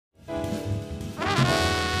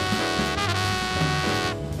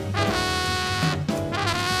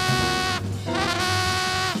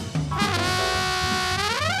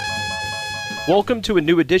Welcome to a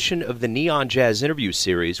new edition of the Neon Jazz interview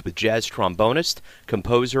series with jazz trombonist,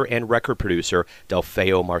 composer, and record producer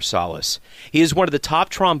Delfeayo Marsalis. He is one of the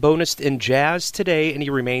top trombonists in jazz today, and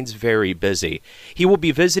he remains very busy. He will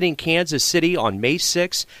be visiting Kansas City on May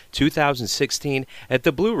 6, 2016 at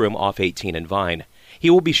the Blue Room off 18 and Vine. He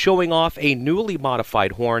will be showing off a newly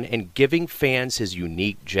modified horn and giving fans his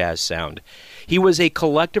unique jazz sound. He was a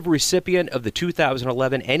collective recipient of the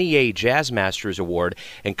 2011 NEA Jazz Masters Award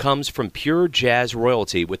and comes from pure jazz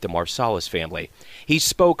royalty with the Marsalis family. He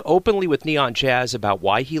spoke openly with Neon Jazz about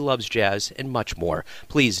why he loves jazz and much more.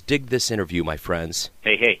 Please dig this interview, my friends.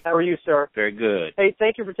 Hey. How are you, sir? Very good. Hey,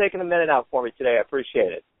 thank you for taking a minute out for me today. I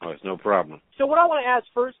appreciate it. Oh, it's no problem. So what I want to ask,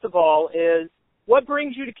 first of all, is what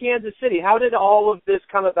brings you to Kansas City? How did all of this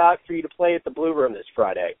come about for you to play at the Blue Room this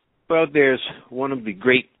Friday? Well, there's one of the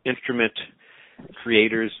great instrument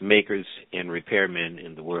creators, makers, and repairmen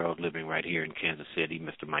in the world living right here in Kansas City,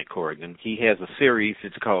 Mr. Mike Corrigan. He has a series,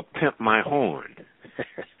 it's called Pimp My Horn.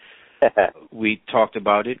 We talked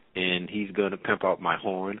about it, and he's going to pimp out my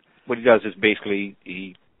horn. What he does is basically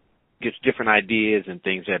he gets different ideas and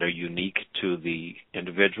things that are unique to the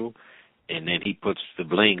individual, and then he puts the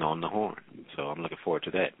bling on the horn. So I'm looking forward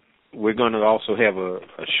to that. We're going to also have a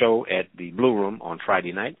show at the Blue Room on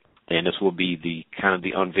Friday night, and this will be the kind of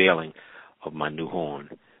the unveiling of my new horn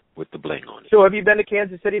with the bling on it. So have you been to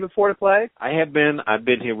Kansas City before to play? I have been. I've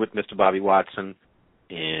been here with Mr. Bobby Watson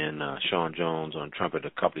and Sean Jones on trumpet a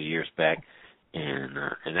couple of years back, and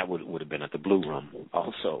that would have been at the Blue Room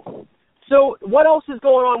also. So what else is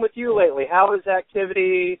going on with you lately? How is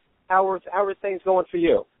activity? How are things going for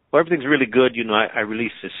you? Well, everything's really good. You know, I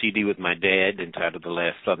released a CD with my dad entitled The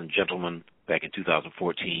Last Southern Gentleman back in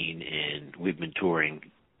 2014, and we've been touring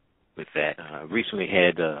with that. Recently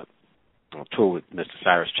had a tour with Mr.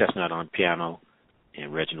 Cyrus Chestnut on piano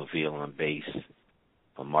and Reginald Veal on bass,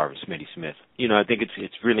 Marvin Smitty Smith. You know, I think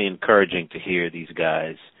it's really encouraging to hear these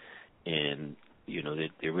guys, and you know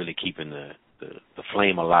they're really keeping the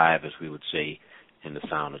flame alive, as we would say, in the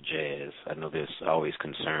sound of jazz. I know there's always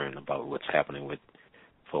concern about what's happening with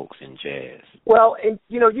folks in jazz. Well, and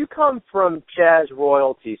you know, you come from jazz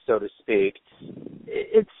royalty, so to speak.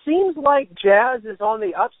 It seems like jazz is on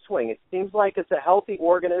the upswing. It seems like it's a healthy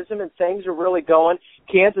organism and things are really going.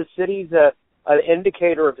 Kansas City's an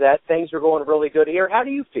indicator of that. Things are going really good here. How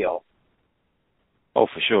do you feel? Oh,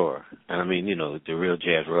 for sure. And I mean, you know, the real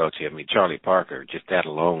jazz royalty, I mean, Charlie Parker, just that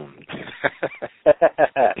alone.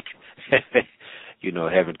 You know,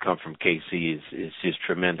 having come from KC is just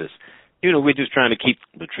tremendous. You know, we're just trying to keep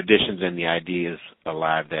the traditions and the ideas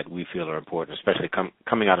alive that we feel are important, especially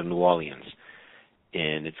coming out of New Orleans.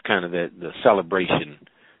 And it's kind of the celebration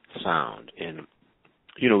sound. And,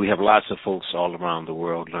 you know, we have lots of folks all around the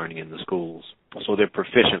world learning in the schools. So they're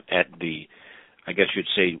proficient at I guess you'd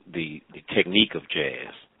say, the technique of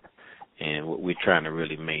jazz. And what we're trying to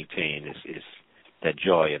really maintain is that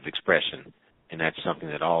joy of expression. And that's something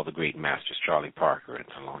that all the great masters, Charlie Parker and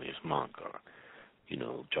Thelonious Monk, or you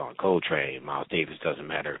know, John Coltrane, Miles Davis, doesn't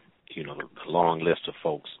matter, you know, the long list of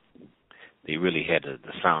folks, they really had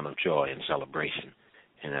the sound of joy and celebration,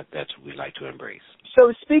 and that's what we like to embrace.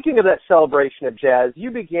 So speaking of that celebration of jazz, you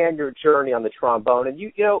began your journey on the trombone, and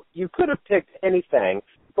you know, you could have picked anything,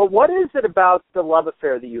 but what is it about the love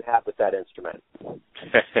affair that you have with that instrument?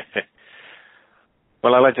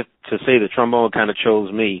 Well, I like to say the trombone kind of chose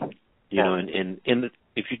me, you know, and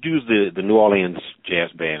if you use the New Orleans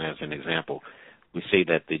Jazz Band as an example, we say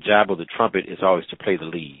that the job of the trumpet is always to play the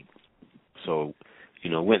lead. So, you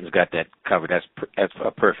know, Wynton's got that covered. That's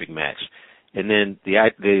a perfect match. And then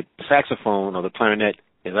the saxophone or the clarinet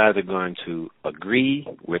is either going to agree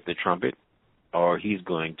with the trumpet or he's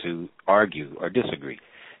going to argue or disagree.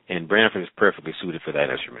 And Branford is perfectly suited for that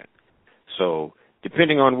instrument. So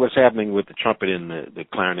depending on what's happening with the trumpet and the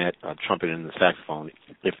clarinet or trumpet and the saxophone,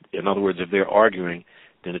 in other words, if they're arguing,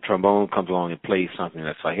 then the trombone comes along and plays something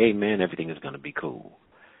that's like, hey, man, everything is going to be cool.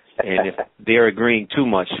 And if they're agreeing too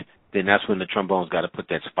much, then that's when the trombone's got to put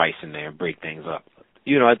that spice in there and break things up.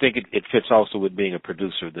 You know, I think it fits also with being a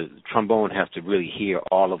producer. The trombone has to really hear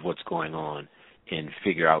all of what's going on and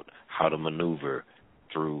figure out how to maneuver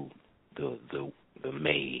through the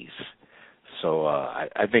maze. So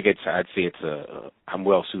I'd say I'm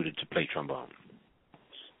well suited to play trombone.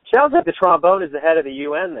 Sounds like the trombone is the head of the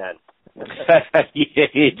UN then.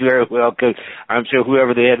 Yeah, very well, because I'm sure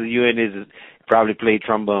whoever the head of the UN is probably played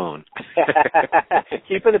trombone.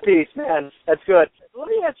 Keeping the peace, man. That's good. Let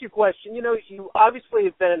me ask you a question. You know, you obviously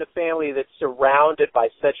have been in a family that's surrounded by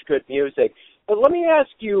such good music. But let me ask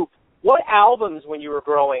you, what albums when you were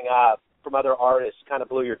growing up from other artists kind of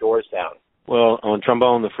blew your doors down? Well, on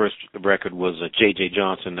trombone, the first record was a J.J.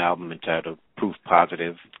 Johnson album entitled Proof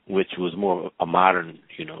Positive, which was more of a modern,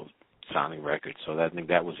 sounding record. So I think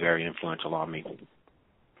that was very influential on me.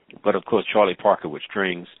 But, of course, Charlie Parker with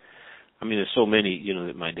strings. I mean, there's so many,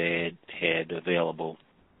 that my dad had available.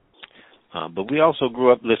 But we also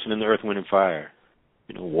grew up listening to Earth, Wind, and Fire,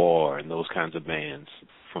 War and those kinds of bands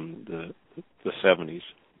from the 70s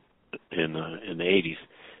and the 80s.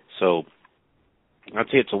 So I'd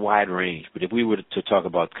say it's a wide range. But if we were to talk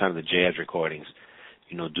about kind of the jazz recordings,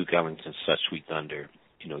 Duke Ellington's Such Sweet Thunder,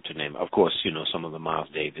 to name, of course, some of the Miles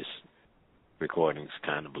Davis recordings,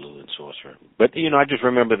 Kind of Blue and Sorcerer. But, I just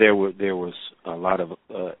remember there was a lot of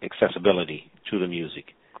accessibility to the music.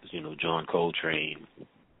 John Coltrane,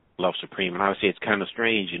 Love Supreme. And I would say it's kind of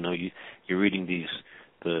strange, you're reading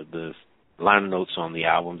the liner notes on the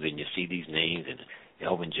albums and you see these names and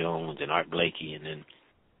Elvin Jones and Art Blakey, and then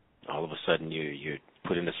all of a sudden you're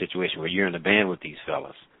put in a situation where you're in a band with these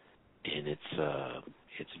fellas. And it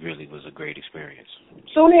really was a great experience.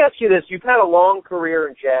 So let me ask you this. You've had a long career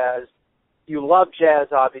in jazz. You love jazz,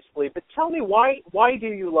 obviously, but tell me why do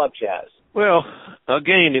you love jazz? Well,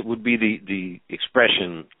 again, it would be the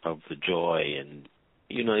expression of the joy, and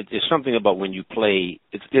it's something about when you play.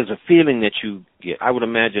 There's a feeling that you get. I would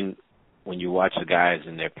imagine when you watch the guys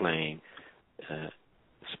and they're playing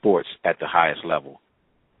sports at the highest level,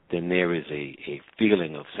 then there is a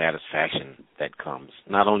feeling of satisfaction that comes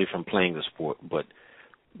not only from playing the sport, but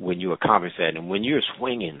when you accomplish that, and when you're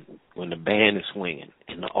swinging, when the band is swinging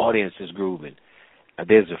and the audience is grooving,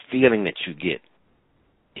 there's a feeling that you get.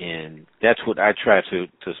 And that's what I try to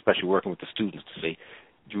especially working with the students, to say,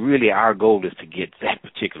 really our goal is to get that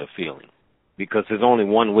particular feeling, because there's only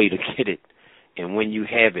one way to get it. And when you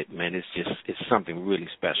have it, man, it's something really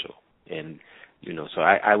special. And, so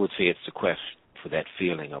I would say it's the quest for that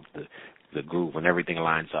feeling of the groove, when everything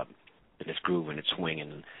lines up and it's grooving, it's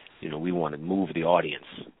swinging, and, we want to move the audience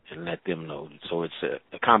and let them know. So it's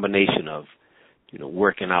a combination of,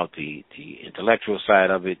 working out the intellectual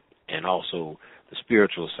side of it and also the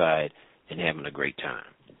spiritual side and having a great time.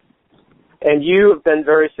 And you have been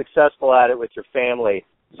very successful at it with your family.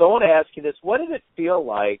 So I want to ask you this. What did it feel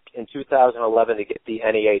like in 2011 to get the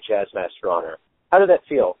NEA Jazz Master honor? How did that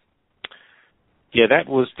feel? Yeah, it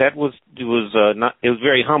was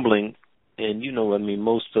very humbling. And,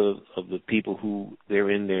 most of the people who they're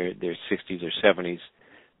in their 60s or 70s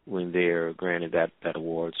when they're granted that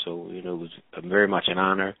award. So, it was very much an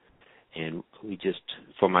honor. And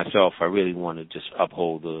for myself, I really want to just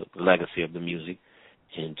uphold the legacy of the music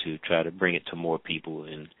and to try to bring it to more people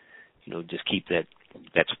and, just keep that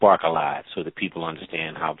spark alive so that people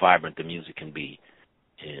understand how vibrant the music can be,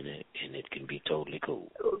 and it can be totally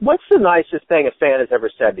cool. What's the nicest thing a fan has ever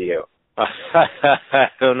said to you? I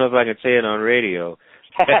don't know if I can say it on radio.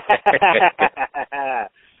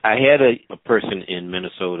 I had a person in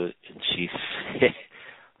Minnesota, and she said,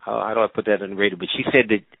 how do I put that on the radio? But she said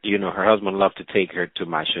that, her husband loved to take her to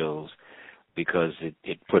my shows because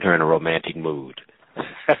it put her in a romantic mood.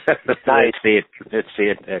 Nice. Let's say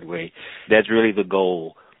it that way. That's really the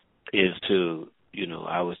goal, is to,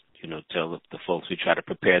 I always, tell the folks, we try to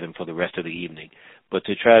prepare them for the rest of the evening, but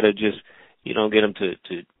to try to just, get them to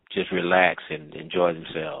just relax and enjoy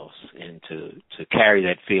themselves, and to carry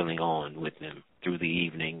that feeling on with them through the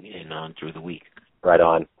evening and on through the week. Right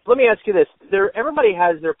on. Let me ask you this. Everybody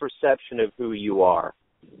has their perception of who you are,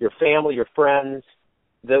 your family, your friends,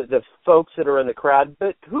 the folks that are in the crowd,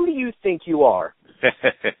 but who do you think you are?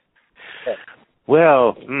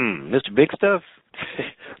 Well, Mr. Big Stuff?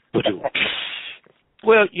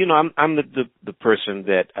 Well, I'm the person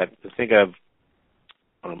that I think I've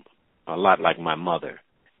a lot like my mother.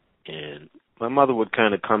 And my mother would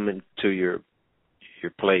kind of come into your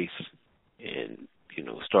place and,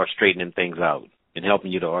 start straightening things out and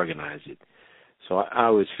helping you to organize it. So I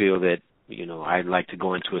always feel that, I'd like to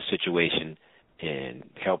go into a situation and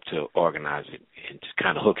help to organize it and to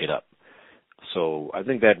kind of hook it up. So I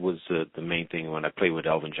think that was the main thing when I played with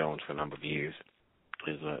Elvin Jones for a number of years,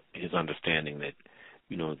 is his understanding that,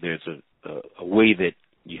 there's a way that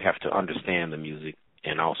you have to understand the music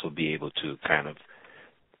and also be able to kind of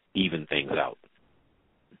even things out.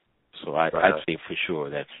 So I'd say for sure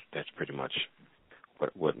that's pretty much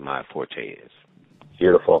what my forte is.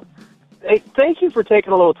 Beautiful. Hey, thank you for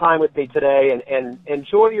taking a little time with me today, and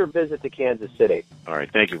enjoy your visit to Kansas City. All right.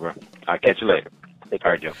 Thank you, bro. I'll catch you later. Take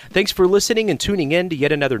care. All right, Joe. Thanks for listening and tuning in to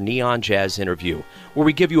yet another Neon Jazz interview, where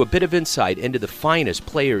we give you a bit of insight into the finest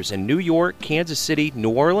players in New York, Kansas City,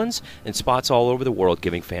 New Orleans, and spots all over the world,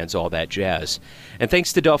 giving fans all that jazz. And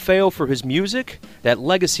thanks to Delfeayo for his music, that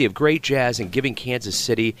legacy of great jazz, and giving Kansas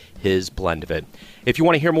City his blend of it. If you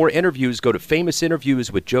want to hear more interviews, go to Famous Interviews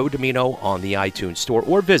with Joe Domino on the iTunes Store,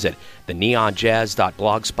 or visit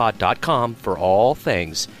theneonjazz.blogspot.com for all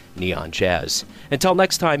things Neon Jazz. Until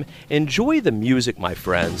next time, enjoy the music, my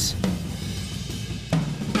friends.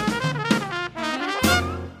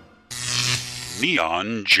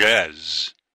 Neon Jazz.